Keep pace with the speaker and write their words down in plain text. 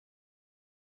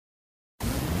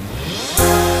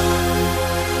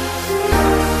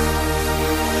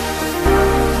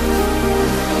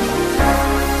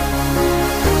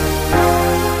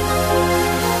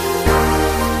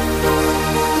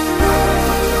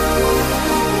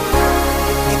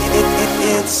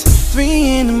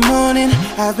3 in the morning,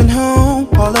 I've been home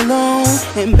all alone,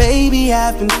 and baby,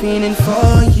 I've been feeling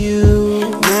for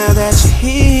you. Now that you're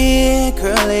here,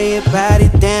 girl, lay your body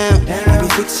down. Let me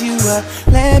fix you up,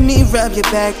 let me rub your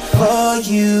back for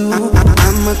you.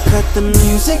 I'ma cut the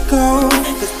music on,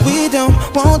 cause we don't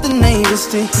want the neighbors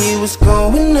to hear what's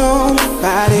going on.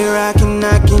 Body rockin',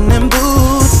 knockin' them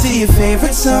boots to your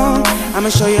favorite song. I'ma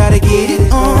show you how to get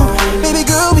it on. Baby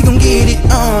girl, we gon' get it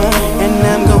on. And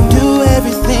I'm gon' do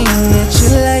everything that you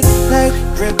like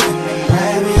gripping and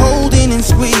grabbing, holding and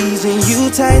squeezing you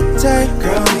tight, tight.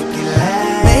 Girl, make it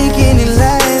last, making it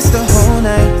last the whole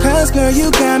night. Cause girl,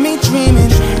 you got me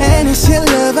dreaming, and it's your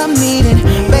love I'm needing.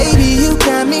 Baby, you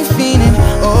got me feeling.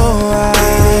 Oh, I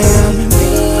am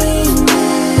feeling.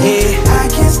 Yeah, I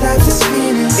can't stop this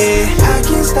feeling. Yeah, I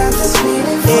can't stop this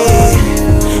feeling for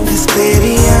you. Cause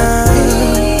baby, yeah,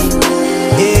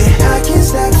 I can't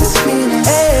stop this feeling.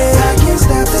 Yeah, I can't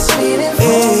stop this feeling for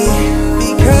you.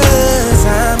 Because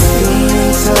I'm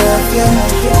feeling to love you,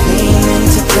 feeling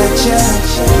to touch you,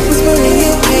 whispering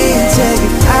you in, tell you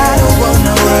I don't want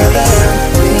no other. I'm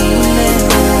feeling,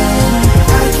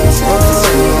 I can't stop this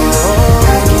feeling.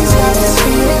 I can't stop this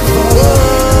feeling for you.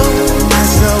 Now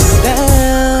slow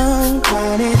down,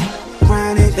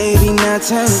 grind it, baby, now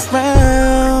turn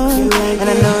around. And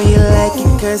I know you like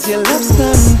it cause your love's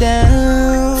coming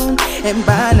down. And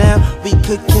by now we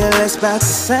could care less about the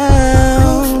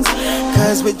sounds,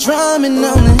 cause we're drumming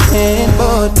on the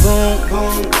headboard. Boom,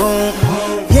 boom, boom.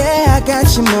 Yeah, I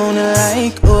got you moaning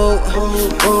like oh,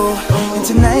 oh. And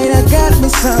tonight I got me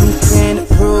something to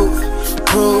prove.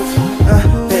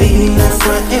 Baby, not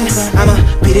frontin', I'ma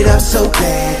beat it up so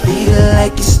bad, beat it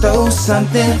like you stole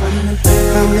something.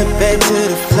 From the bed to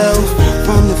the floor,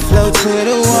 from the floor to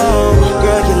the wall.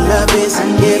 Girl, your love is a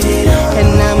gift,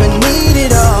 and I'ma need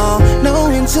it all. No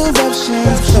interruption.